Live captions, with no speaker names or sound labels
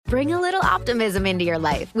Bring a little optimism into your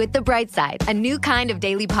life with The Bright Side, a new kind of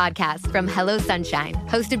daily podcast from Hello Sunshine,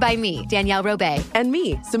 hosted by me, Danielle Robay. And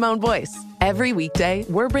me, Simone Boyce. Every weekday,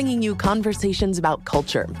 we're bringing you conversations about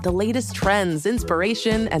culture, the latest trends,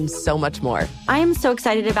 inspiration, and so much more. I am so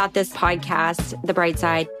excited about this podcast, The Bright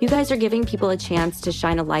Side. You guys are giving people a chance to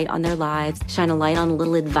shine a light on their lives, shine a light on a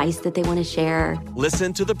little advice that they want to share.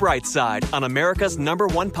 Listen to The Bright Side on America's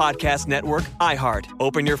 #1 podcast network, iHeart.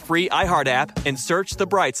 Open your free iHeart app and search The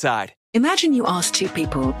Bright Side. Imagine you ask two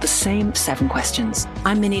people the same 7 questions.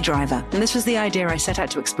 I'm Minnie Driver, and this was the idea I set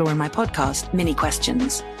out to explore in my podcast, Minnie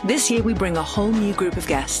Questions. This year, we bring a whole new group of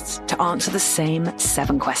guests to answer the same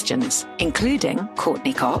 7 questions, including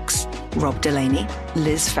Courtney Cox, Rob Delaney,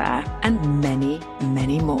 Liz Phair, and many,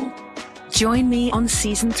 many more. Join me on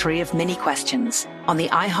Season 3 of Minnie Questions on the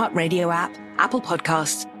iHeartRadio app, Apple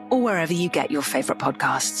Podcasts, or wherever you get your favorite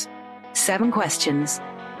podcasts. 7 questions,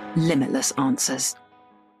 limitless answers.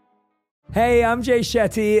 Hey, I'm Jay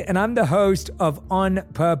Shetty, and I'm the host of On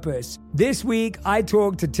Purpose. This week, I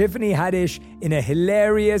talked to Tiffany Haddish in a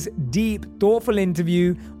hilarious, deep, thoughtful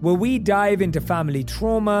interview where we dive into family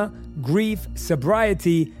trauma, grief,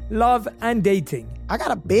 sobriety, love, and dating. I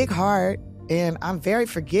got a big heart, and I'm very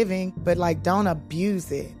forgiving, but don't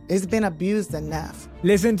abuse it. It's been abused enough.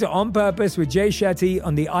 Listen to On Purpose with Jay Shetty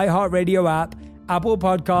on the iHeartRadio app, Apple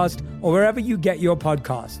Podcast, or wherever you get your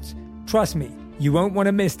podcasts. Trust me, you won't want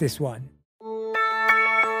to miss this one.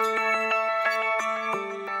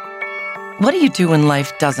 What do you do when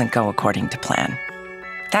life doesn't go according to plan?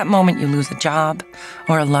 That moment you lose a job,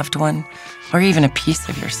 or a loved one, or even a piece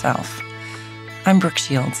of yourself. I'm Brooke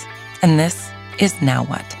Shields, and this is Now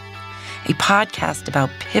What? A podcast about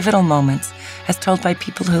pivotal moments as told by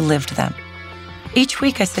people who lived them. Each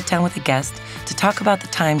week I sit down with a guest to talk about the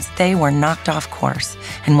times they were knocked off course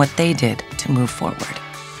and what they did to move forward.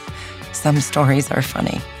 Some stories are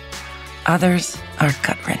funny. Others are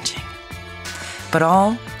gut-wrenching. But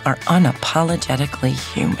all are unapologetically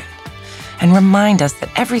human and remind us that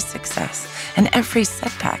every success and every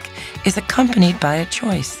setback is accompanied by a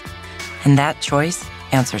choice. And that choice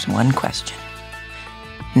answers one question.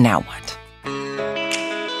 Now what?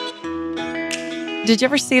 Did you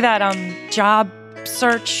ever see that job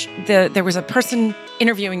search? There was a person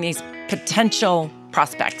interviewing these potential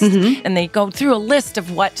prospects, and they go through a list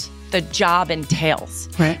of what the job entails.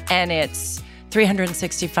 Right. And it's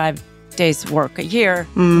 365 days work a year,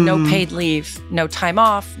 no paid leave, no time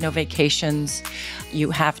off, no vacations.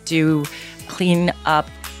 You have to clean up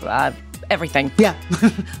everything. Yeah.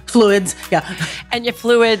 Fluids. Yeah. And your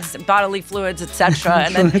fluids, bodily fluids, etc.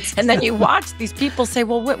 And then you watch these people say,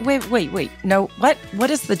 well, wait. No,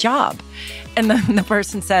 what is the job? And then the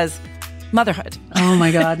person says, motherhood. Oh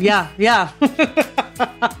my God. Yeah.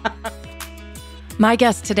 My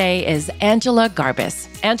guest today is Angela Garbes.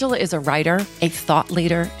 Angela is a writer, a thought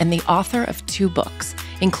leader, and the author of 2 books,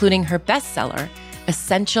 including her bestseller,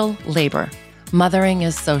 Essential Labor: Mothering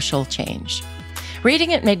is Social Change.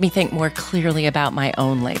 Reading it made me think more clearly about my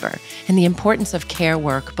own labor and the importance of care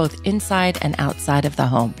work both inside and outside of the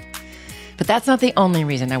home. But that's not the only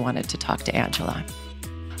reason I wanted to talk to Angela.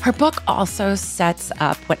 Her book also sets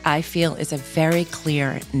up what I feel is a very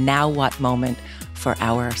clear now what moment for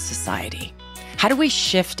our society. How do we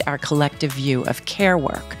shift our collective view of care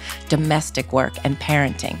work, domestic work, and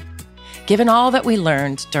parenting, given all that we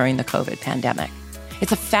learned during the COVID pandemic?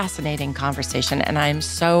 It's a fascinating conversation, and I am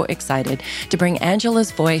so excited to bring Angela's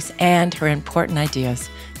voice and her important ideas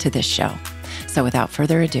to this show. So without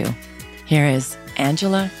further ado, here is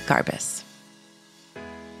Angela Garbes.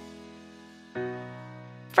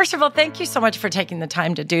 First of all, thank you so much for taking the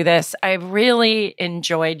time to do this. I really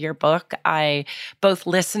enjoyed your book. I both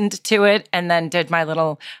listened to it and then did my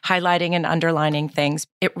little highlighting and underlining things.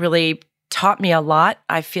 It really taught me a lot.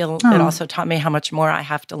 I feel it also taught me how much more I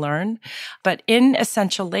have to learn. But in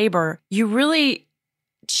Essential Labor, you really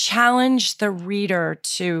challenge the reader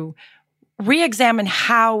to re-examine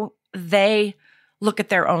how they look at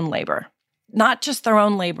their own labor. Not just their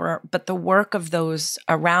own labor, but the work of those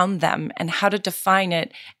around them and how to define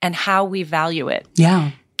it and how we value it.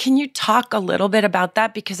 Yeah. Can you talk a little bit about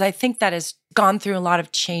that? Because I think that has gone through a lot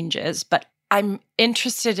of changes, but I'm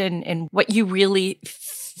interested in what you really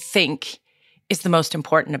think is the most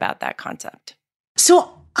important about that concept.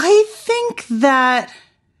 So I think that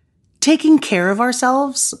taking care of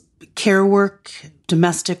ourselves, care work,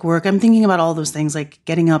 domestic work, I'm thinking about all those things like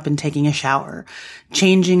getting up and taking a shower,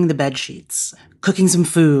 changing the bed sheets, cooking some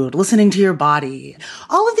food, listening to your body,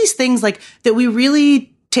 all of these things like that we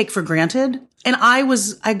really take for granted. And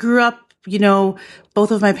I grew up,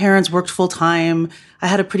 both of my parents worked full time. I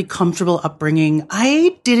had a pretty comfortable upbringing.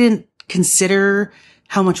 I didn't consider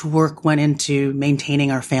how much work went into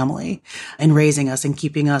maintaining our family and raising us and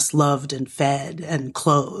keeping us loved and fed and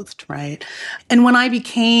clothed, right? And when I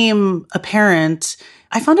became a parent,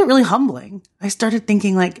 I found it really humbling. I started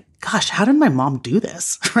thinking like, gosh, how did my mom do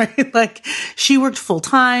this? Right? Like she worked full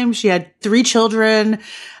time. She had 3 children.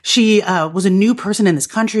 She was a new person in this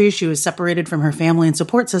country. She was separated from her family and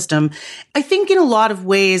support system. I think in a lot of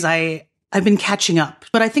ways, I've been catching up,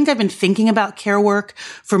 but I think I've been thinking about care work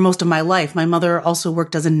for most of my life. My mother also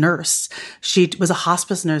worked as a nurse. She was a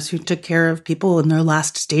hospice nurse who took care of people in their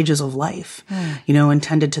last stages of life, and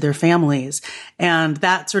tended to their families. And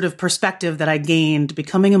that sort of perspective that I gained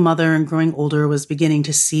becoming a mother and growing older was beginning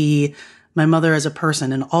to see my mother as a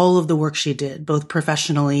person and all of the work she did, both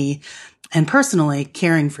professionally and personally,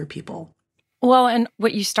 caring for people. Well, and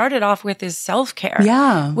what you started off with is self-care.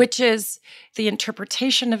 Yeah. Which is the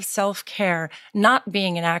interpretation of self-care not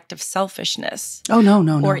being an act of selfishness. Oh,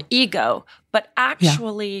 no. Or ego, but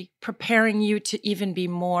actually preparing you to even be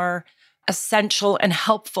more essential and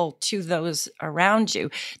helpful to those around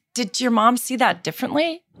you. Did your mom see that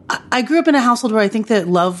differently? I grew up in a household where I think that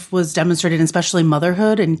love was demonstrated, especially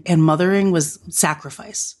motherhood and mothering was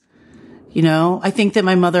sacrifice. I think that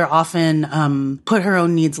my mother often put her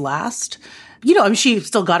own needs last. She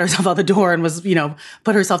still got herself out the door and was,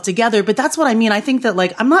 put herself together. But that's what I mean. I think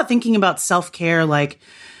that I'm not thinking about self-care like,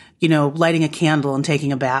 lighting a candle and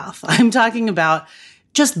taking a bath. I'm talking about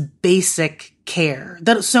just basic care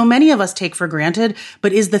that so many of us take for granted,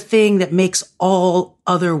 but is the thing that makes all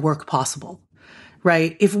other work possible,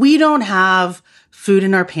 right? If we don't have food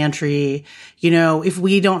in our pantry, if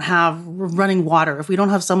we don't have running water, if we don't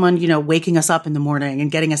have someone, waking us up in the morning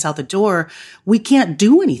and getting us out the door, we can't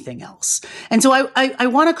do anything else. And so I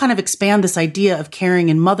want to kind of expand this idea of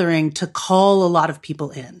caring and mothering to call a lot of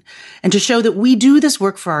people in and to show that we do this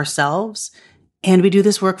work for ourselves and we do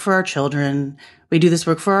this work for our children. We do this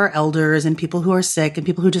work for our elders and people who are sick and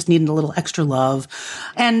people who just need a little extra love.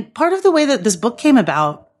 And part of the way that this book came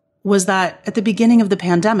about was that at the beginning of the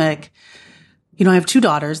pandemic, I have 2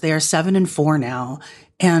 daughters. They are 7 and 4 now,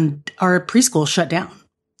 and our preschool shut down.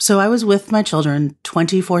 So I was with my children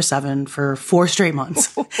 24/7 for 4 straight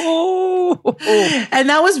months. And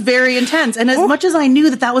that was very intense. And as much as I knew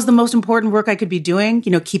that that was the most important work I could be doing,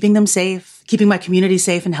 keeping them safe, keeping my community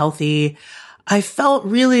safe and healthy, I felt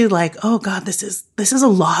really like, oh God, this is a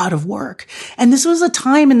lot of work. And this was a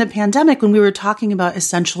time in the pandemic when we were talking about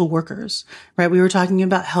essential workers, right? We were talking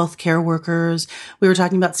about healthcare workers. We were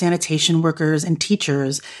talking about sanitation workers and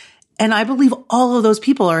teachers. And I believe all of those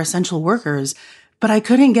people are essential workers, but I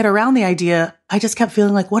couldn't get around the idea. I just kept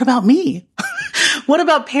feeling like, what about me? What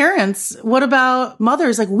about parents? What about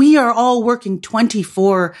mothers? Like we are all working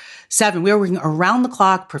 24/7. We are working around the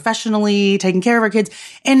clock professionally, taking care of our kids.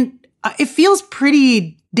 And it feels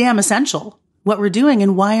pretty damn essential what we're doing.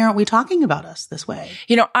 And why aren't we talking about us this way?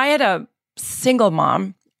 I had a single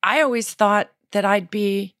mom. I always thought that I'd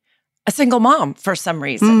be a single mom for some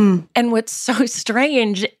reason. And what's so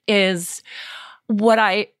strange is what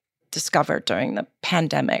I discovered during the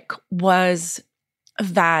pandemic was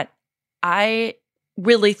that I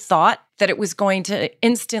really thought that it was going to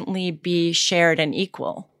instantly be shared and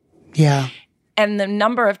equal. Yeah. And the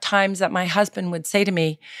number of times that my husband would say to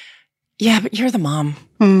me, yeah, but you're the mom.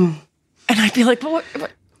 And I'd be like, what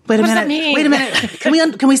does that mean? Wait a minute.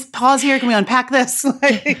 Can we pause here? Can we unpack this?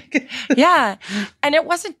 Yeah. And it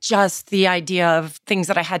wasn't just the idea of things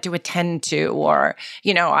that I had to attend to or,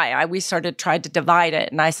 we tried to divide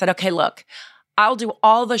it. And I said, okay, look, I'll do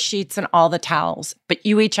all the sheets and all the towels, but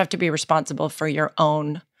you each have to be responsible for your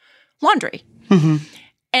own laundry.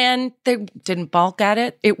 And they didn't balk at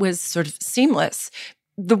it. It was sort of seamless.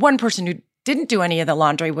 The one person who didn't do any of the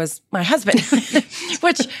laundry was my husband,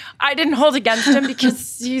 which I didn't hold against him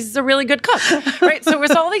because he's a really good cook, right? So it was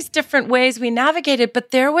all these different ways we navigated, but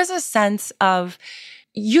there was a sense of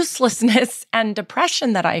uselessness and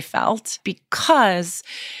depression that I felt because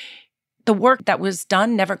the work that was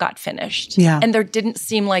done never got finished. Yeah. And there didn't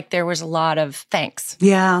seem like there was a lot of thanks.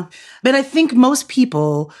 Yeah. But I think most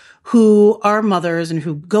people who are mothers and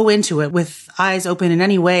who go into it with eyes open in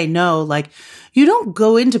any way know, you don't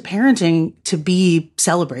go into parenting to be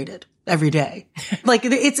celebrated every day.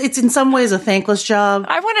 It's in some ways a thankless job.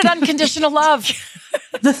 I wanted unconditional love.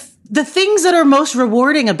 The things that are most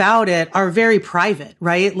rewarding about it are very private,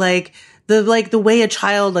 right? The way a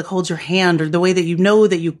child holds your hand or the way that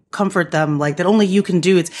that you comfort them, that only you can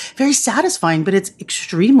do. It's very satisfying, but it's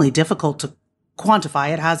extremely difficult to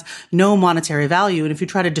quantify. It has no monetary value. And if you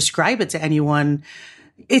try to describe it to anyone,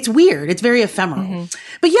 it's weird. It's very ephemeral.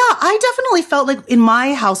 But yeah, I definitely felt in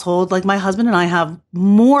my household, my husband and I have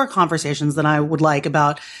more conversations than I would like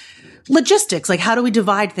about logistics, like how do we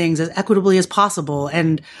divide things as equitably as possible?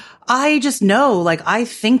 And I just know, like, I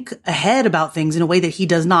think ahead about things in a way that he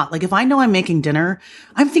does not. Like, if I know I'm making dinner,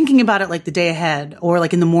 I'm thinking about it like the day ahead or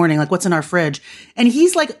like in the morning, like what's in our fridge. And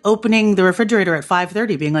he's like opening the refrigerator at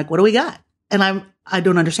 5:30 being like, what do we got? And I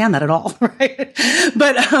don't understand that at all. Right.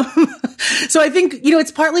 But, so I think,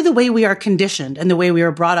 it's partly the way we are conditioned and the way we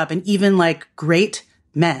are brought up, and even like great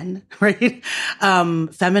men, right?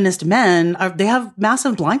 Feminist men they have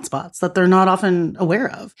massive blind spots that they're not often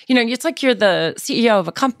aware of. It's like you're the CEO of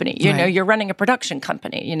a company, Right. You're running a production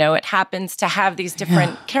company, it happens to have these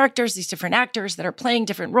different characters, these different actors that are playing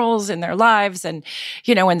different roles in their lives. And,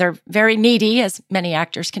 and they're very needy, as many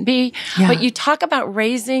actors can be. Yeah. But you talk about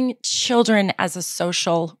raising children as a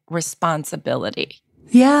social responsibility.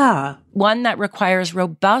 Yeah. One that requires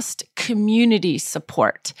robust community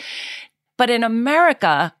support. But in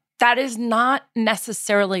America, that is not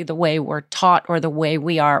necessarily the way we're taught or the way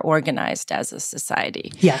we are organized as a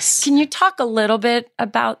society. Yes. Can you talk a little bit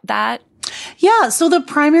about that? Yeah. So the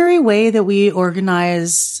primary way that we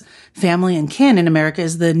organize family and kin in America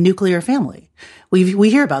is the nuclear family. We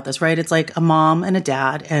hear about this, right? It's like a mom and a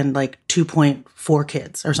dad and like 2.4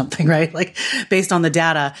 kids or something, right? Like based on the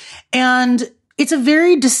data. And it's a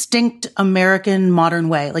very distinct American modern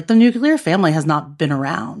way. Like the nuclear family has not been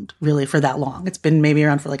around really for that long. It's been maybe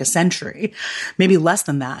around for like a century, maybe less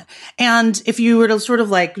than that. And if you were to sort of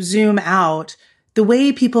like zoom out, the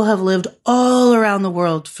way people have lived all around the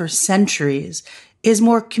world for centuries is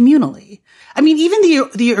more communally. I mean, even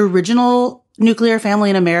the original nuclear family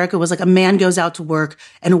in America was like a man goes out to work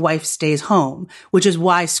and a wife stays home, which is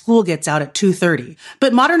why school gets out at 2:30.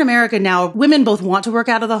 But modern America now, women both want to work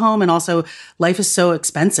out of the home, and also life is so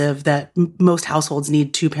expensive that most households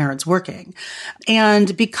need two parents working.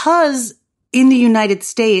 And because in the United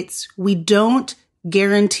States, we don't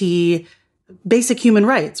guarantee basic human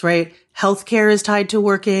rights, right? Healthcare is tied to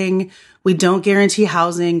working. We don't guarantee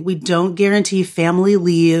housing. We don't guarantee family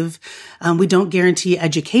leave. We don't guarantee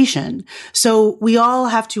education. So we all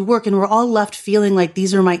have to work, and we're all left feeling like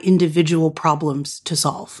these are my individual problems to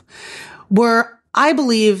solve. Where I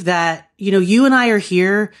believe that, you and I are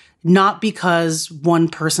here not because one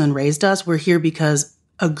person raised us. We're here because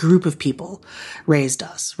a group of people raised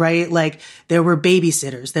us, right? Like there were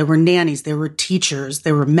babysitters, there were nannies, there were teachers,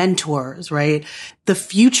 there were mentors, right? The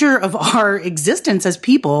future of our existence as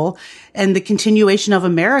people and the continuation of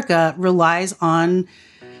America relies on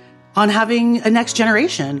having a next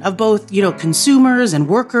generation of both, consumers and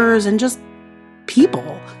workers and just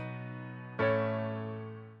people.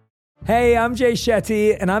 Hey, I'm Jay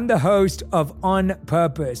Shetty, and I'm the host of On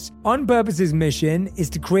Purpose. On Purpose's mission is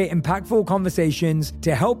to create impactful conversations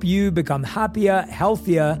to help you become happier,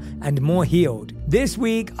 healthier, and more healed. This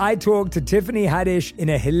week, I talked to Tiffany Haddish in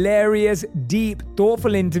a hilarious, deep,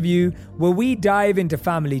 thoughtful interview where we dive into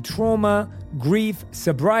family trauma, grief,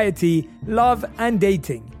 sobriety, love, and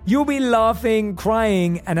dating. You'll be laughing,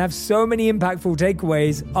 crying, and have so many impactful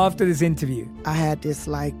takeaways after this interview. I had this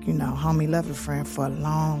homie lover friend for a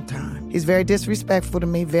long time. He's very disrespectful to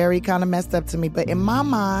me, very kind of messed up to me. But in my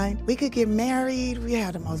mind, we could get married. We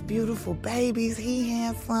had the most beautiful babies. He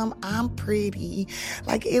handsome, I'm pretty.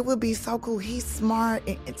 Like, it would be so cool. He's smart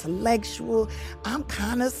and intellectual. I'm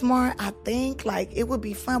kind of smart, I think. Like, it would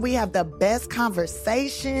be fun. We have the best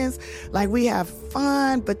conversations. Like, we have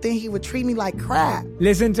fun, but then he would treat me like crap.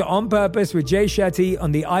 Listen to On Purpose with Jay Shetty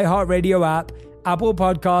on the iHeartRadio app, Apple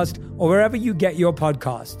Podcast, or wherever you get your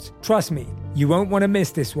podcasts. Trust me, you won't want to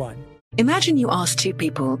miss this one. Imagine you ask two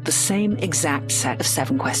people the same exact set of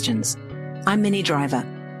 7 questions. I'm Minnie Driver,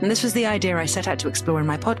 and this was the idea I set out to explore in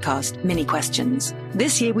my podcast, Mini Questions.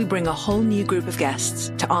 This year, we bring a whole new group of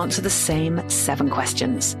guests to answer the same 7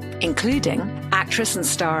 questions, including actress and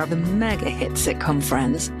star of the mega-hit sitcom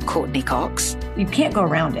Friends, Courtney Cox. You can't go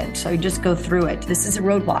around it, so you just go through it. This is a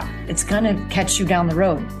roadblock. It's going to catch you down the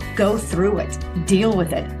road. Go through it. Deal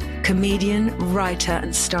with it. Comedian, writer,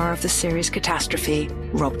 and star of the series Catastrophe,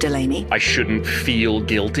 Rob Delaney. I shouldn't feel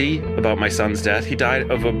guilty about my son's death. He died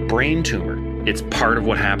of a brain tumor. It's part of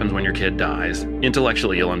what happens when your kid dies.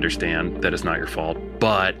 Intellectually, you'll understand that it's not your fault,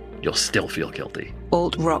 but you'll still feel guilty.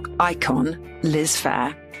 Alt-rock icon, Liz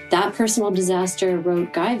Phair. That personal disaster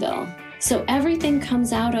wrote Guyville. So everything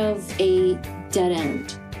comes out of a dead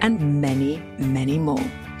end. And many, many more.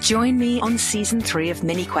 Join me on Season 3 of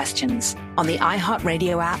Mini Questions on the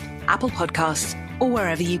iHeartRadio app, Apple Podcasts, or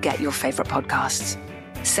wherever you get your favorite podcasts.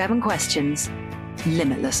 7 questions,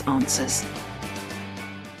 limitless answers.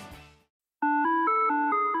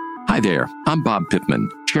 Hi there, I'm Bob Pittman,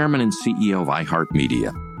 Chairman and CEO of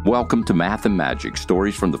iHeartMedia. Welcome to Math and Magic,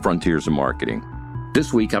 Stories from the Frontiers of Marketing.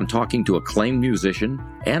 This week, I'm talking to acclaimed musician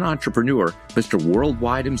and entrepreneur, Mr.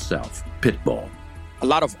 Worldwide himself, Pitbull. A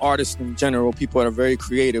lot of artists in general, people that are very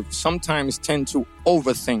creative, sometimes tend to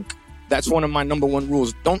overthink. That's one of my number one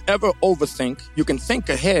rules. Don't ever overthink. You can think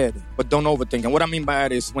ahead, but don't overthink. And what I mean by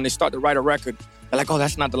that is when they start to write a record, they're like, oh,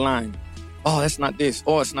 that's not the line. Oh, that's not this.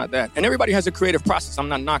 Oh, it's not that. And everybody has a creative process. I'm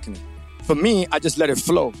not knocking it. For me, I just let it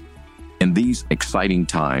flow. In these exciting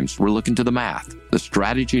times, we're looking to the math, the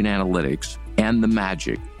strategy and analytics, and the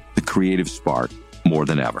magic, the creative spark, more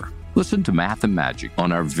than ever. Listen to Math and Magic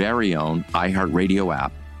on our very own iHeartRadio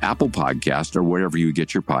app, Apple Podcast, or wherever you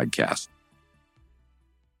get your podcasts.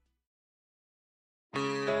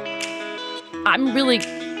 I'm really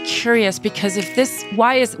curious because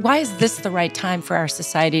why is this the right time for our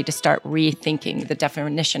society to start rethinking the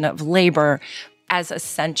definition of labor as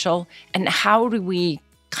essential, and how do we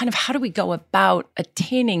go about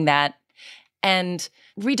attaining that and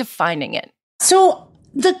redefining it? So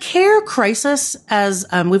the care crisis, as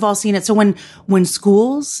we've all seen it. So when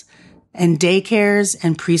schools and daycares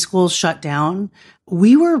and preschools shut down,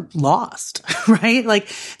 we were lost, right? Like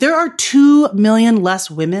there are 2 million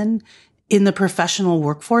less women in the professional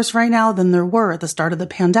workforce right now than there were at the start of the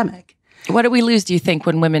pandemic. What do we lose, do you think,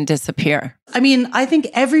 when women disappear? I mean, I think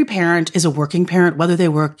every parent is a working parent, whether they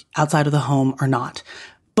work outside of the home or not.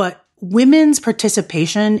 But women's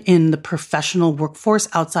participation in the professional workforce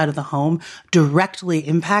outside of the home directly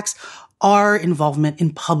impacts our involvement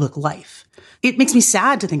in public life. It makes me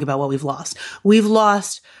sad to think about what we've lost. We've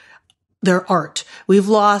lost their art. We've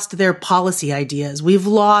lost their policy ideas. We've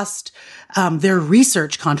lost their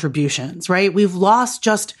research contributions, right? We've lost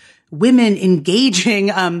just women engaging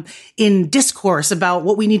in discourse about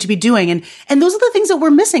what we need to be doing. And those are the things that we're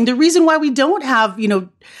missing. The reason why we don't have,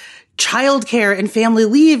 childcare and family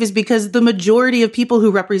leave is because the majority of people who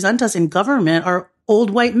represent us in government are old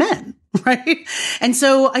white men, right? And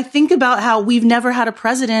so I think about how we've never had a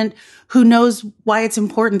president who knows why it's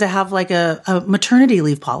important to have like a maternity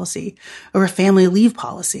leave policy or a family leave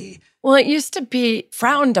policy. Well, it used to be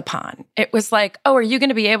frowned upon. It was like, oh, are you going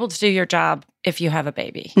to be able to do your job if you have a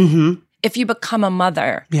baby? Mm-hmm. If you become a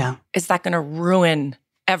mother, yeah, is that going to ruin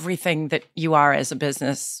everything that you are as a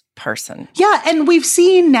business person? Yeah, and we've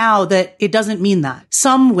seen now that it doesn't mean that.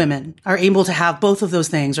 Some women are able to have both of those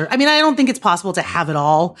things. I don't think it's possible to have it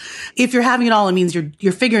all. If you're having it all, it means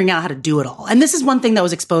you're figuring out how to do it all. And this is one thing that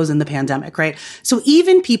was exposed in the pandemic, right? So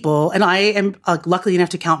even people, and I am lucky enough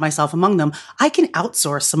to count myself among them, I can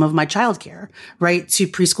outsource some of my childcare, right, to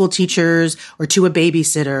preschool teachers or to a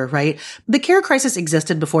babysitter, right? The care crisis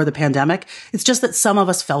existed before the pandemic. It's just that some of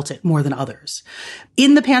us felt it more than others.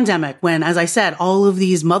 In the pandemic, when, as I said, all of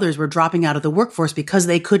these mothers were dropping out of the workforce because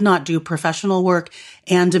they could not do professional work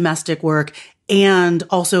and domestic work and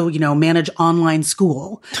also, manage online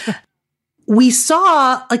school. We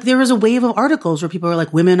saw there was a wave of articles where people were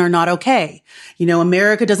like, women are not okay.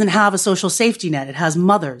 America doesn't have a social safety net. It has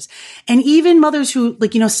mothers. And even mothers who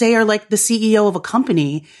say are like the CEO of a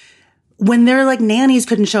company, when their nannies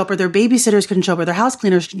couldn't show up or their babysitters couldn't show up or their house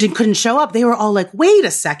cleaners couldn't show up, they were all like, wait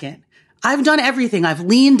a second. I've done everything. I've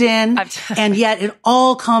leaned in, and yet it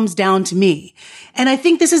all comes down to me. And I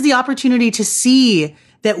think this is the opportunity to see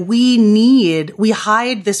that we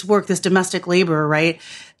hide this work, this domestic labor, right?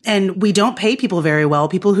 And we don't pay people very well.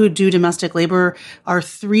 People who do domestic labor are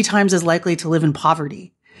 3 times as likely to live in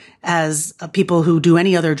poverty as people who do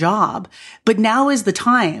any other job. But now is the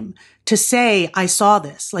time to say, I saw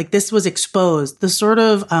this, this was exposed. The sort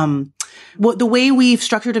of, the way we've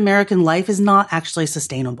structured American life is not actually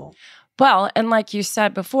sustainable. Well, and like you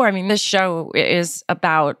said before, this show is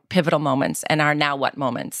about pivotal moments and our now what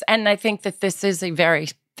moments. And I think that this is a very,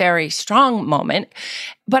 very strong moment.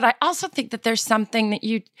 But I also think that there's something that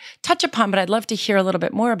you touch upon, but I'd love to hear a little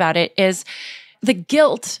bit more about it, is the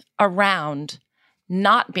guilt around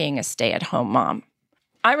not being a stay-at-home mom.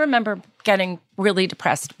 I remember getting really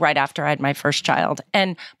depressed right after I had my first child.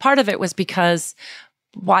 And part of it was because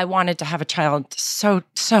I wanted to have a child so,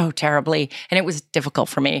 so terribly, and it was difficult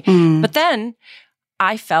for me. But then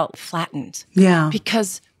I felt flattened. Yeah.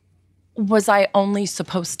 Because was I only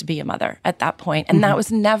supposed to be a mother at that point? And that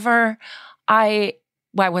was never, I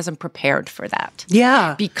wasn't prepared for that.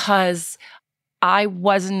 Yeah. Because I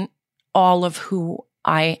wasn't all of who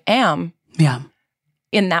I am. Yeah.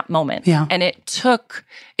 In that moment. Yeah. And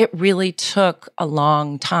it really took a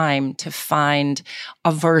long time to find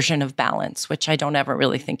a version of balance, which I don't ever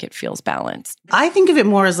really think it feels balanced. I think of it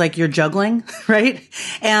more as you're juggling, right?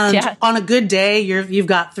 And on a good day, you've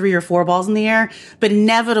got 3 or 4 balls in the air, but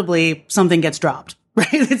inevitably something gets dropped. right?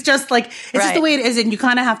 It's just like, it's just the way it is. And you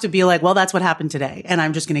kind of have to be like, well, that's what happened today. And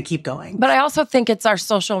I'm just going to keep going. But I also think it's our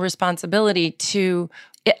social responsibility to,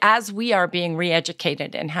 as we are being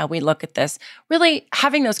re-educated in how we look at this, really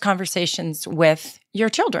having those conversations with your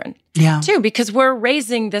children too, because we're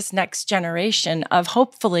raising this next generation of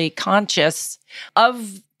hopefully conscious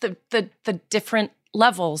of the different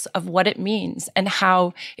levels of what it means and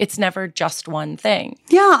how it's never just one thing.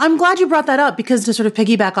 Yeah, I'm glad you brought that up, because to sort of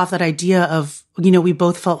piggyback off that idea of, we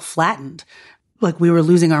both felt flattened, like we were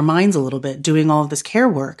losing our minds a little bit doing all of this care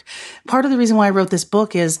work. Part of the reason why I wrote this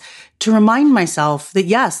book is to remind myself that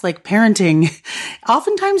yes, like parenting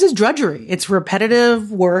oftentimes is drudgery. It's repetitive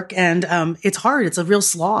work and it's hard. It's a real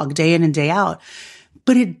slog day in and day out,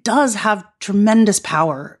 but it does have tremendous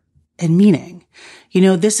power and meaning.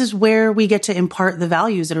 This is where we get to impart the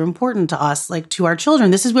values that are important to us, like to our children.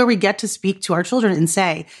 This is where we get to speak to our children and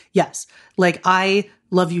say, yes, like I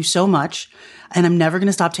love you so much and I'm never going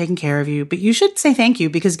to stop taking care of you, but you should say thank you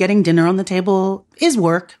because getting dinner on the table is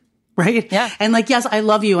work. Right? Yeah. And like, yes, I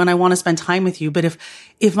love you and I want to spend time with you. But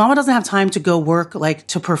if mama doesn't have time to go work, like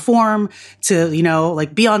to perform, to,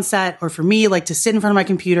 like be on set, or for me, like to sit in front of my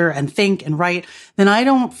computer and think and write, then I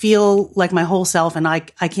don't feel like my whole self and I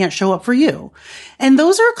can't show up for you. And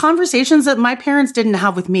those are conversations that my parents didn't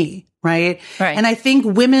have with me. Right. And I think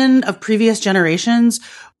women of previous generations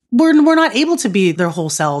we're not able to be their whole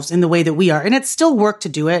selves in the way that we are. And it's still work to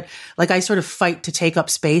do it. Like I sort of fight to take up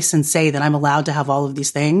space and say that I'm allowed to have all of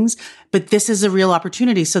these things. But this is a real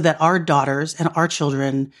opportunity so that our daughters and our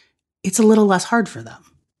children, it's a little less hard for them.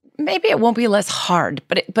 Maybe it won't be less hard,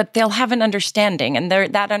 but they'll have an understanding, and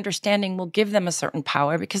that understanding will give them a certain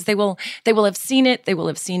power because they will have seen it. They will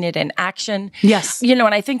have seen it in action. Yes, and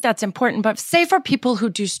I think that's important. But say for people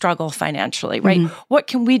who do struggle financially, right? Mm-hmm. What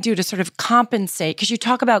can we do to sort of compensate? Because you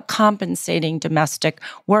talk about compensating domestic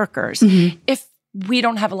workers. Mm-hmm. If we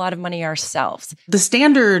don't have a lot of money ourselves, the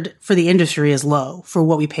standard for the industry is low for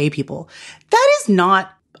what we pay people. That is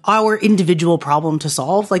not our individual problem to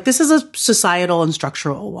solve. Like this is a societal and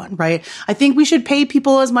structural one, right? I think we should pay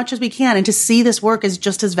people as much as we can and to see this work as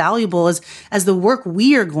just as valuable as the work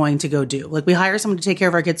we are going to go do. Like we hire someone to take care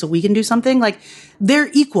of our kids so we can do something. Like they're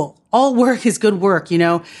equal. All work is good work,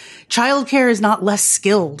 Childcare is not less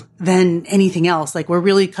skilled than anything else. Like we're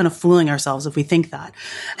really kind of fooling ourselves if we think that.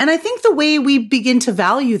 And I think the way we begin to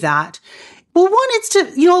value that, well, one, it's to,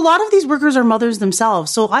 a lot of these workers are mothers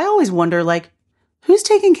themselves. So I always wonder, like, who's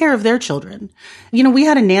taking care of their children? We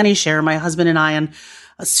had a nanny share, my husband and I, and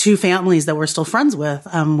two families that we're still friends with.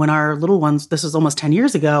 When our little ones, this was almost 10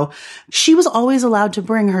 years ago, she was always allowed to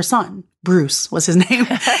bring her son. Bruce was his name.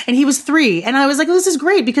 And he was 3. And I was like, oh, this is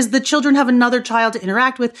great because the children have another child to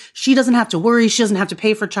interact with. She doesn't have to worry. She doesn't have to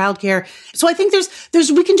pay for childcare. So I think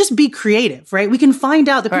we can just be creative, right? We can find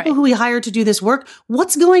out the people who we hire to do this work,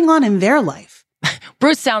 what's going on in their life.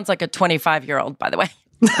 Bruce sounds like a 25-year-old, by the way.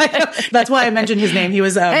 That's why I mentioned his name. He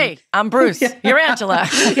was, hey, I'm Bruce. Yeah. You're Angela.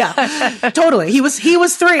 Yeah, totally. He was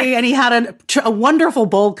 3 and he had a wonderful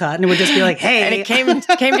bowl cut and it would just be like, hey. And he came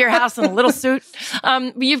to your house in a little suit.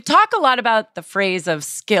 You've talked a lot about the phrase of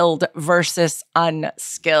skilled versus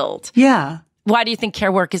unskilled. Yeah. Why do you think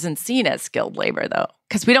care work isn't seen as skilled labor though?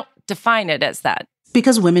 Because we don't define it as that.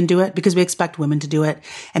 Because women do it, because we expect women to do it,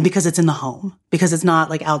 and because it's in the home, because it's not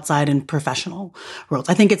like outside in professional worlds.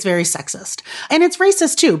 I think it's very sexist. And it's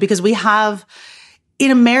racist too, because we have, in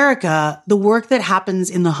America, the work that happens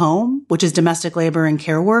in the home, which is domestic labor and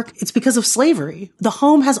care work, it's because of slavery. The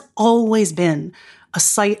home has always been a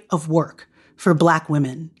site of work for Black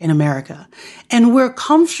women in America. And we're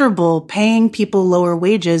comfortable paying people lower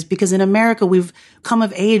wages because in America, we've come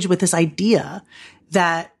of age with this idea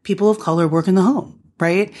that people of color work in the home.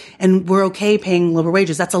 Right? And we're okay paying lower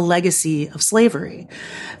wages. That's a legacy of slavery.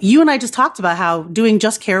 You and I just talked about how doing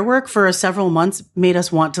just care work for several months made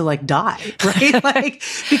us want to die, right?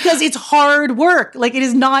 Because it's hard work. Like it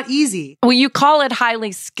is not easy. Well, you call it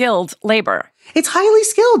highly skilled labor. It's highly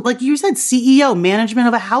skilled. Like you said, CEO, management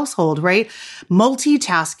of a household, right?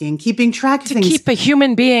 Multitasking, keeping track of things. To keep a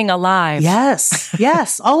human being alive.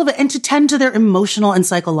 Yes, all of it. And to tend to their emotional and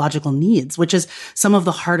psychological needs, which is some of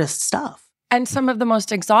the hardest stuff. And some of the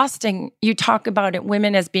most exhausting, you talk about it,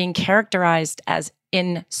 women as being characterized as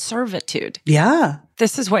in servitude. Yeah.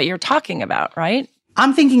 This is what you're talking about, right?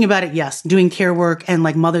 I'm thinking about it, yes, doing care work and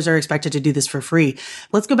mothers are expected to do this for free.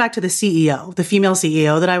 Let's go back to the CEO, the female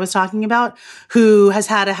CEO that I was talking about, who has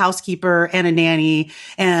had a housekeeper and a nanny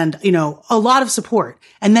and, a lot of support.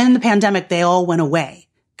 And then in the pandemic, they all went away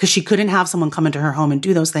because she couldn't have someone come into her home and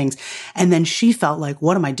do those things. And then she felt like,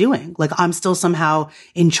 what am I doing? Like I'm still somehow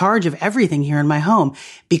in charge of everything here in my home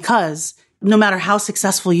because no matter how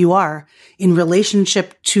successful you are in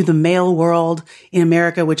relationship to the male world in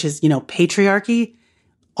America, which is, patriarchy,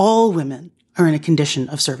 all women are in a condition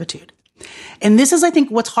of servitude. And this is, I think,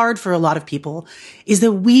 what's hard for a lot of people is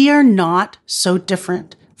that we are not so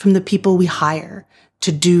different from the people we hire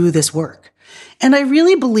to do this work. And I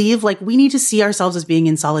really believe we need to see ourselves as being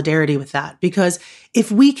in solidarity with that, because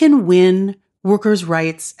if we can win workers'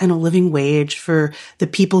 rights and a living wage for the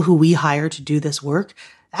people who we hire to do this work,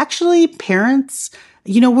 actually parents,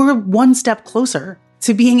 we're one step closer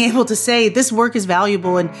to being able to say this work is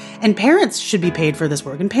valuable and parents should be paid for this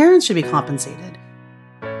work and parents should be compensated.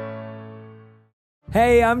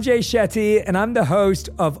 Hey, I'm Jay Shetty, and I'm the host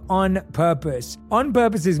of On Purpose. On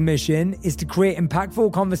Purpose's mission is to create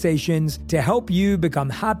impactful conversations to help you become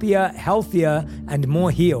happier, healthier, and more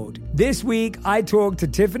healed. This week, I talked to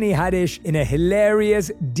Tiffany Haddish in a hilarious,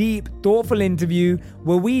 deep, thoughtful interview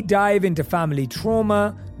where we dive into family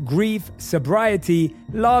trauma, grief, sobriety,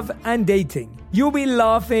 love, and dating. You'll be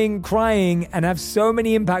laughing, crying, and have so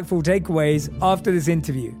many impactful takeaways after this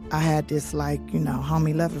interview. I had this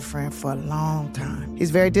homie lover friend for a long time.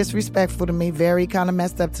 He's very disrespectful to me, very kind of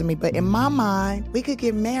messed up to me. But in my mind, we could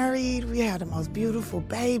get married. We have the most beautiful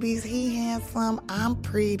babies. He handsome. I'm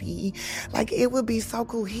pretty. It would be so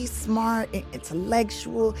cool. He's smart and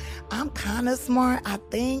intellectual. I'm kind of smart, I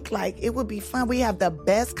think. It would be fun. We have the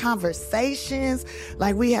best conversations.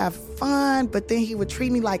 We have fun, but then he would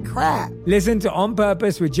treat me like crap. Listen to On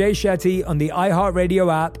Purpose with Jay Shetty on the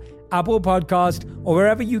iHeartRadio app, Apple Podcast, or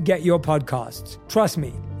wherever you get your podcasts. Trust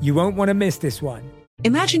me, you won't want to miss this one.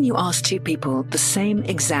 Imagine you ask two people the same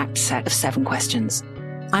exact set of 7 questions.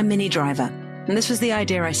 I'm Minnie Driver, and this was the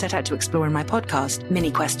idea I set out to explore in my podcast,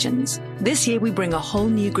 Mini Questions. This year, we bring a whole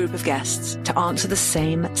new group of guests to answer the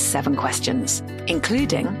same 7 questions,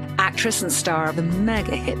 including actress and star of the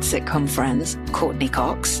mega hit sitcom Friends, Courtney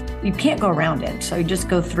Cox. You can't go around it, so you just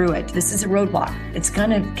go through it. This is a roadblock. It's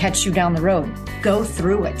going to catch you down the road. Go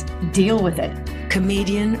through it. Deal with it.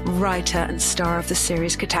 Comedian, writer, and star of the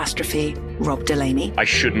series Catastrophe, Rob Delaney. I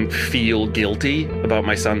shouldn't feel guilty about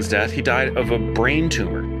my son's death. He died of a brain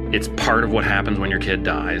tumor. It's part of what happens when your kid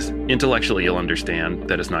dies. Intellectually, you'll understand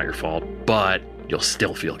that it's not your fault, but you'll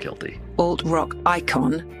still feel guilty. Alt-rock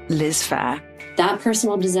icon, Liz Phair. That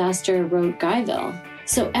personal disaster wrote Guyville.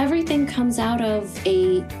 So everything comes out of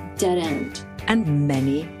a dead end. And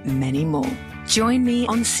many, many more. Join me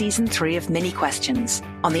on Season 3 of Mini Questions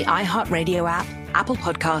on the iHeartRadio app, Apple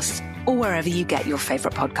Podcasts, or wherever you get your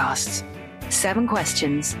favorite podcasts. 7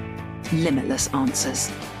 questions, limitless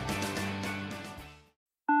answers.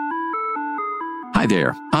 Hi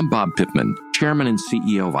there, I'm Bob Pittman, Chairman and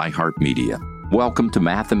CEO of iHeartMedia. Welcome to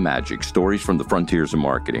Math and Magic, Stories from the Frontiers of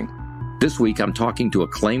Marketing. This week, I'm talking to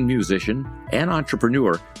acclaimed musician and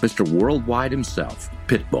entrepreneur, Mr. Worldwide himself,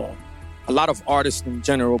 Pitbull. A lot of artists in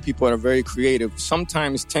general, people that are very creative,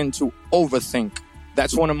 sometimes tend to overthink.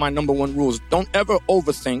 That's one of my number 1 rules. Don't ever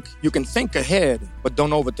overthink. You can think ahead, but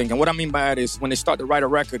don't overthink. And what I mean by that is when they start to write a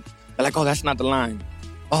record, they're like, oh, that's not the line.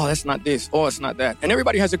 Oh, that's not this. Oh, it's not that. And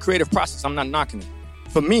everybody has a creative process. I'm not knocking it.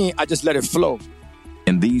 For me, I just let it flow.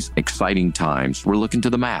 In these exciting times, we're looking to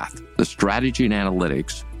the math, the strategy and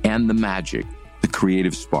analytics, and the magic, the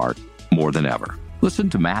creative spark, more than ever. Listen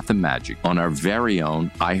to Math and Magic on our very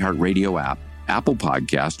own iHeartRadio app, Apple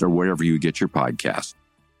Podcast, or wherever you get your podcasts.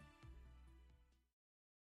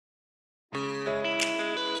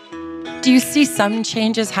 Do you see some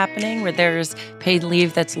changes happening where there's paid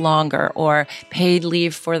leave that's longer or paid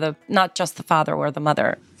leave for not just the father or the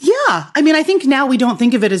mother? Yeah. I think now we don't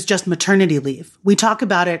think of it as just maternity leave. We talk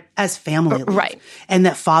about it as family leave. Right. And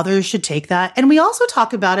that fathers should take that. And we also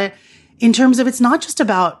talk about it in terms of it's not just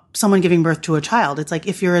about someone giving birth to a child. It's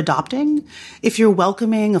if you're adopting, if you're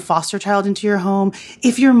welcoming a foster child into your home,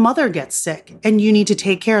 if your mother gets sick and you need to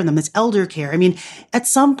take care of them, it's elder care. At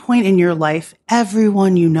some point in your life,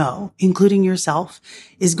 everyone you know, including yourself,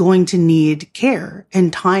 is going to need care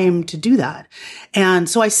and time to do that. And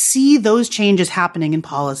so I see those changes happening in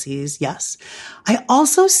policies, yes. I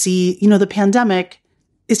also see, the pandemic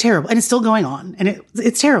is terrible and it's still going on and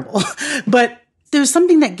it's terrible. But there's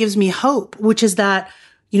something that gives me hope, which is that,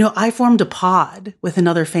 I formed a pod with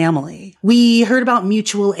another family. We heard about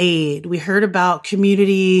mutual aid. We heard about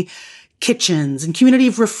community kitchens and community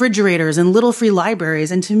refrigerators and little free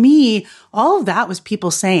libraries. And to me, all of that was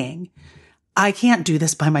people saying, I can't do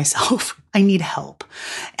this by myself. I need help.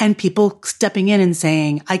 And people stepping in and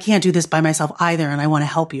saying, I can't do this by myself either. And I want to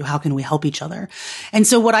help you. How can we help each other? And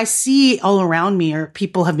so what I see all around me are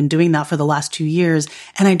people have been doing that for the last 2 years.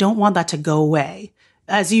 And I don't want that to go away.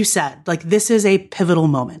 as you said, like this is a pivotal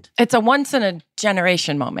moment. It's a once in a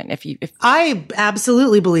generation moment. If I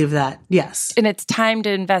absolutely believe that. Yes. And it's time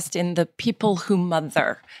to invest in the people who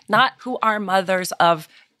mother, not who are mothers of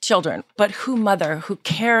children, but who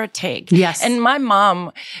caretake. Yes. And my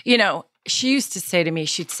mom, she used to say to me,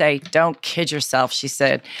 she'd say, don't kid yourself. She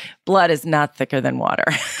said, blood is not thicker than water.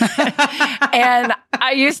 And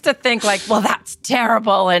I used to think like, well, that's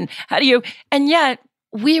terrible. And and yet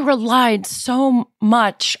we relied so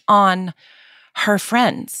much on her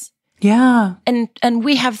friends. Yeah. And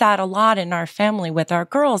we have that a lot in our family with our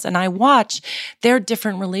girls. And I watch their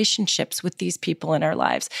different relationships with these people in our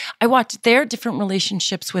lives. I watch their different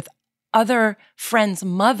relationships with other friends'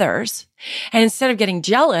 mothers. And instead of getting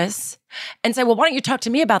jealous and say, well, why don't you talk to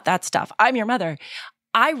me about that stuff? I'm your mother.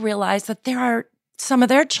 I realize that there are some of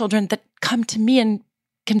their children that come to me and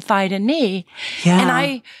confide in me. Yeah.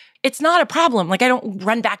 And it's not a problem. Like I don't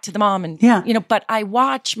run back to the mom and, but I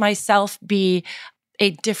watch myself be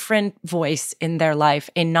a different voice in their life,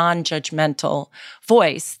 a non-judgmental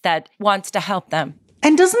voice that wants to help them.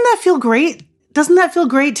 And doesn't that feel great? Doesn't that feel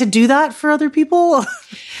great to do that for other people?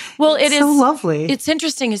 Well, it is so lovely. It's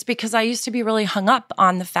interesting is because I used to be really hung up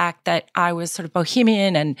on the fact that I was sort of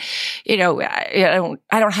bohemian and, I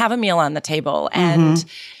don't have a meal on the table. And,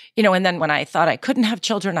 and then when I thought I couldn't have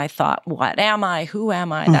children, I thought, what am I? Who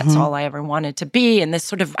am I? That's all I ever wanted to be. And this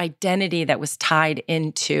sort of identity that was tied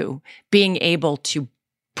into being able to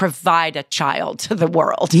provide a child to the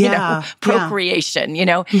world, procreation,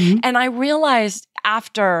 And I realized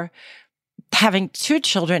after having 2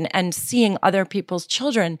 children and seeing other people's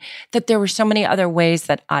children, that there were so many other ways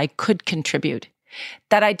that I could contribute,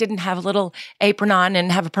 that I didn't have a little apron on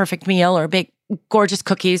and have a perfect meal or bake gorgeous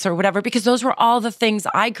cookies or whatever, because those were all the things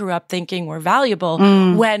I grew up thinking were valuable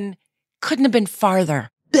when couldn't have been farther.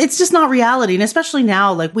 It's just not reality. And especially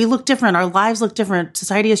now, like we look different. Our lives look different.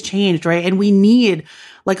 Society has changed, right? And we need,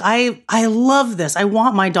 like, I love this. I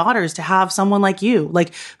want my daughters to have someone like you,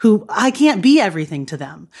 like who I can't be everything to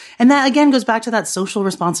them. And that again goes back to that social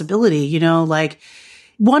responsibility, like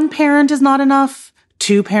one parent is not enough.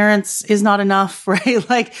 2 parents is not enough, right?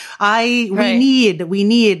 Like we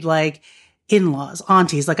need like in-laws,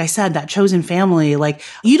 aunties, like I said, that chosen family. Like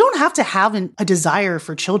you don't have to have a desire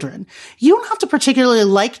for children. You don't have to particularly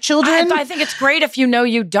like children. I think it's great if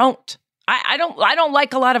you don't. I don't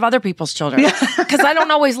like a lot of other people's children because I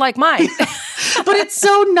don't always like mine. But it's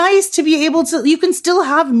so nice to be able to, you can still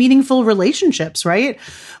have meaningful relationships, right?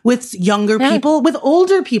 With younger people, with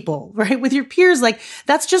older people, right? With your peers. Like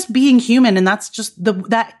that's just being human. And that's just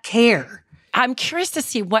that care. I'm curious to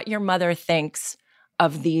see what your mother thinks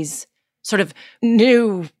of these sort of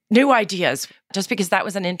new ideas, just because that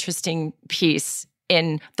was an interesting piece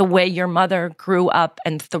in the way your mother grew up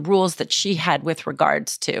and the rules that she had with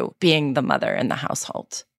regards to being the mother in the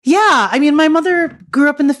household. Yeah. I mean, my mother grew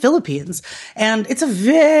up in the Philippines and it's a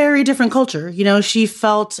very different culture. She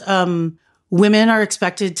felt, women are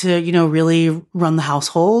expected to, really run the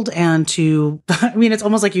household and to, it's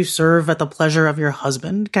almost like you serve at the pleasure of your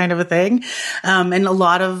husband kind of a thing. And a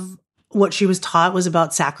lot of what she was taught was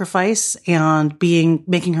about sacrifice and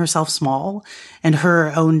making herself small and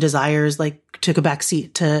her own desires, like took a back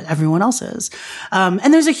seat to everyone else's.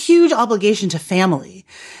 And there's a huge obligation to family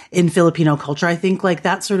in Filipino culture. I think like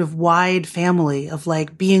that sort of wide family of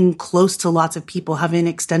like being close to lots of people, having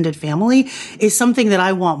extended family is something that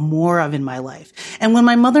I want more of in my life. And when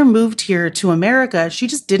my mother moved here to America, she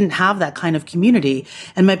just didn't have that kind of community.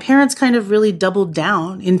 And my parents kind of really doubled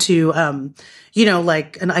down into,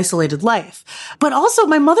 like an isolated life. But also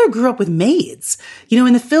my mother grew up with maids.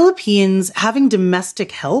 In the Philippines, having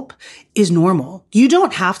domestic help is normal. You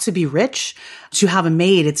don't have to be rich to have a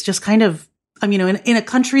maid. It's just kind of, in a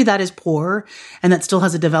country that is poor and that still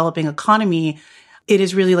has a developing economy, it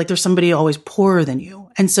is really like there's somebody always poorer than you.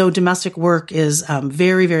 And so domestic work is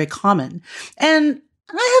very, very common. And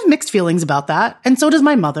I have mixed feelings about that. And so does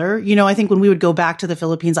my mother. I think when we would go back to the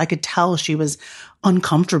Philippines, I could tell she was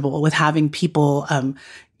uncomfortable with having people,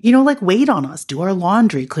 like wait on us, do our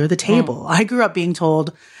laundry, clear the table. I grew up being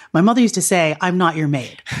told, my mother used to say, I'm not your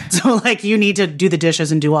maid. So like you need to do the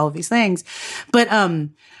dishes and do all of these things. But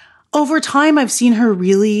over time, I've seen her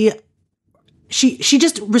really, she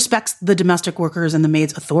just respects the domestic workers and the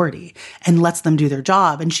maid's authority and lets them do their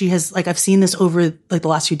job. And she has, like, I've seen this over like the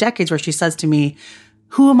last few decades where she says to me,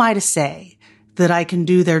 who am I to say that I can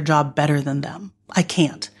do their job better than them? I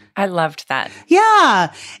can't. I loved that.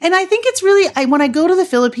 Yeah. And I think it's really, when I go to the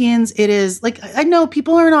Philippines, it is like, I know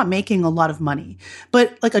people are not making a lot of money,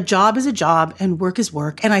 but like a job is a job and work is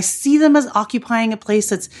work. And I see them as occupying a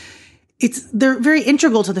place they're very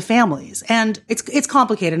integral to the families, and it's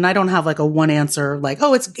complicated. And I don't have like a one answer, like,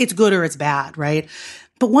 oh, it's good or it's bad. Right.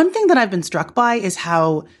 But one thing that I've been struck by is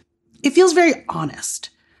how it feels very honest.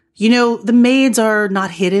 You know, the maids are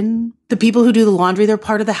not hidden. The people who do the laundry, they're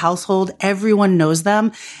part of the household. Everyone knows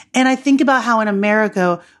them. And I think about how in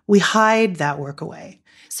America, we hide that work away.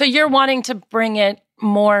 So you're wanting to bring it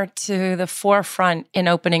more to the forefront in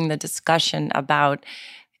opening the discussion about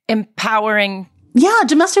empowering. Yeah,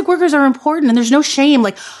 domestic workers are important, and there's no shame.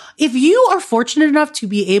 Like, if you are fortunate enough to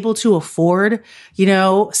be able to afford, you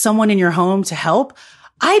know, someone in your home to help,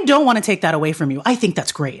 I don't want to take that away from you. I think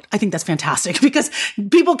that's great. I think that's fantastic because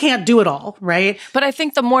people can't do it all, right? But I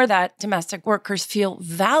think the more that domestic workers feel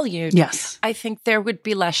valued, yes, I think there would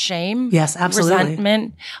be less shame. Yes, absolutely.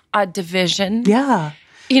 Resentment, division. Yeah.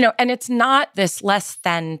 You know, and it's not this less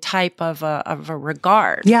than type of a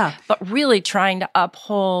regard. Yeah. But really trying to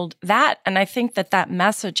uphold that. And I think that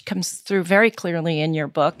message comes through very clearly in your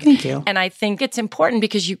book. Thank you. And I think it's important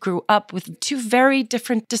because you grew up with two very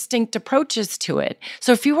different, distinct approaches to it.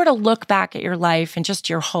 So if you were to look back at your life and just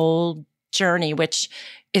your whole journey, which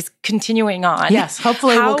is continuing on. Yes,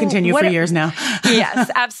 hopefully it will continue for years now. Yes,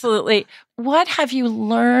 absolutely. What have you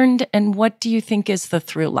learned and what do you think is the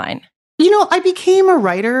through line? You know, I became a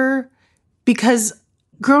writer because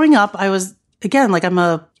growing up, I was, again, like I'm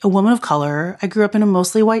a woman of color. I grew up in a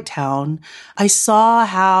mostly white town. I saw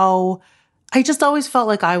how I just always felt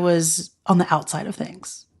like I was on the outside of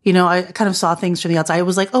things. You know, I kind of saw things from the outside. I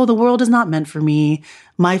was like, oh, the world is not meant for me.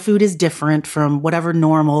 My food is different from whatever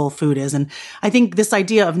normal food is. And I think this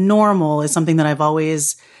idea of normal is something that I've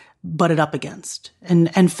always butted up against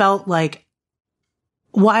and felt like,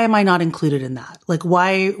 why am I not included in that? Like,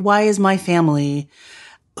 why is my family,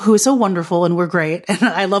 who is so wonderful and we're great, and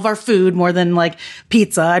I love our food more than like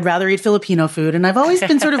pizza. I'd rather eat Filipino food. And I've always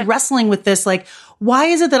been sort of wrestling with this, like, why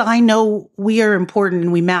is it that I know we are important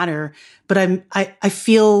and we matter, but I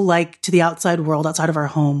feel like to the outside world, outside of our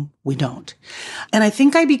home, we don't. And I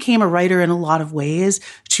think I became a writer in a lot of ways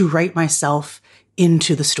to write myself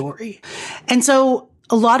into the story. And so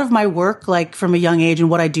a lot of my work, like from a young age and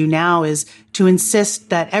what I do now, is to insist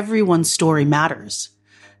that everyone's story matters,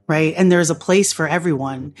 right? And there's a place for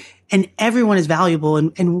everyone, and everyone is valuable,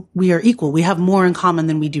 and we are equal. We have more in common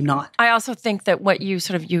than we do not. I also think that what you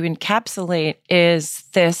encapsulate is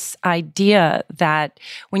this idea that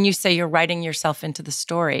when you say you're writing yourself into the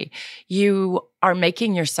story, you are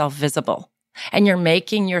making yourself visible, and you're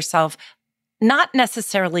making yourself not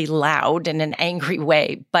necessarily loud in an angry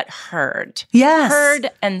way, but heard. Yes.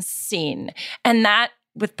 Heard and seen. And that,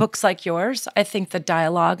 with books like yours, I think the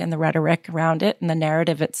dialogue and the rhetoric around it and the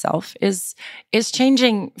narrative itself is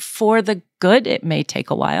changing for the good. It may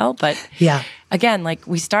take a while, but yeah, again, like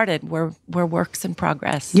we started, we're works in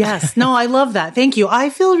progress. Yes. No, I love that. Thank you.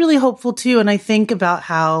 I feel really hopeful too. And I think about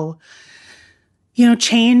how, you know,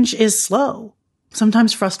 change is slow,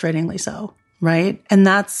 sometimes frustratingly so. Right. And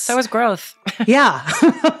so is growth. Yeah.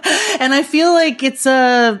 And I feel like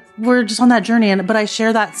we're just on that journey. But I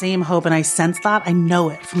share that same hope, and I sense that. I know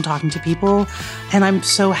it from talking to people. And I'm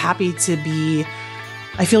so happy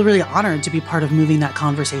I feel really honored to be part of moving that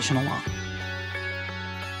conversation along.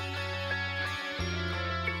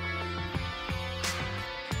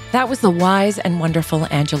 That was the wise and wonderful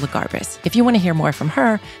Angela Garbes. If you want to hear more from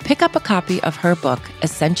her, pick up a copy of her book,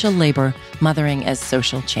 Essential Labor, Mothering as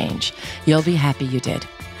Social Change. You'll be happy you did.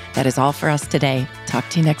 That is all for us today. Talk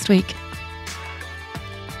to you next week.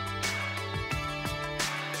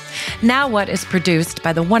 Now What is produced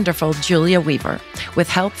by the wonderful Julia Weaver, with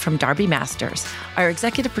help from Darby Masters. Our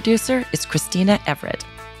executive producer is Christina Everett.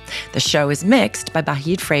 The show is mixed by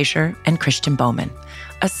Bahid Frazier and Christian Bowman.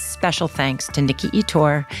 A special thanks to Nikki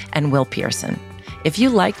Etor and Will Pearson. If you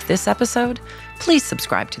liked this episode, please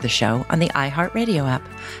subscribe to the show on the iHeartRadio app,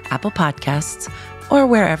 Apple Podcasts, or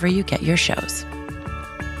wherever you get your shows.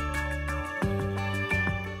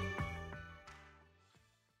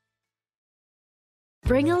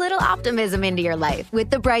 Bring a little optimism into your life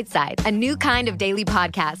with The Bright Side, a new kind of daily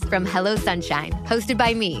podcast from Hello Sunshine, hosted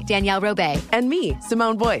by me, Danielle Robay. And me,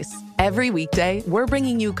 Simone Boyce. Every weekday, we're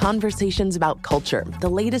bringing you conversations about culture, the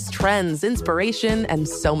latest trends, inspiration, and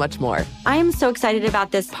so much more. I am so excited about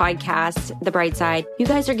this podcast, The Bright Side. You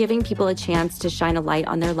guys are giving people a chance to shine a light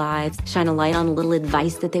on their lives, shine a light on a little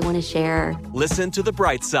advice that they want to share. Listen to The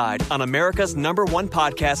Bright Side on America's #1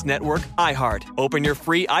 podcast network, iHeart. Open your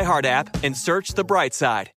free iHeart app and search The Bright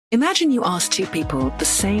Side. Imagine you ask two people the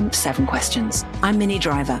same 7 questions. I'm Minnie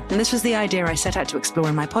Driver, and this was the idea I set out to explore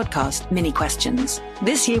in my podcast, Mini Questions.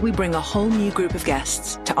 This year, we bring a whole new group of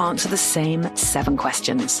guests to answer the same 7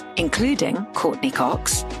 questions, including Courtney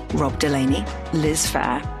Cox, Rob Delaney, Liz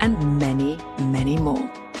Phair, and many, many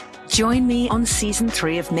more. Join me on Season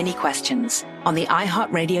 3 of Mini Questions on the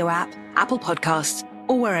iHeartRadio app, Apple Podcasts,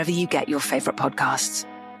 or wherever you get your favorite podcasts.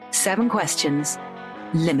 7 questions,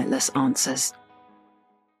 limitless answers.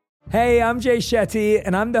 Hey, I'm Jay Shetty,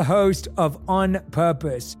 and I'm the host of On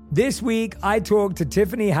Purpose. This week, I talked to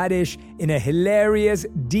Tiffany Haddish in a hilarious,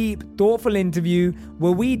 deep, thoughtful interview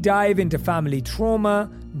where we dive into family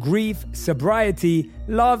trauma, grief, sobriety,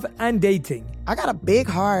 love, and dating. I got a big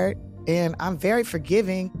heart, and I'm very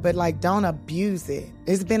forgiving, but don't abuse it.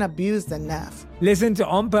 It's been abused enough. Listen to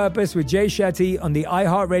On Purpose with Jay Shetty on the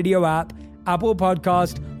iHeartRadio app, Apple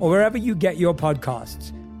Podcast, or wherever you get your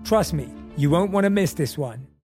podcasts. Trust me, you won't want to miss this one.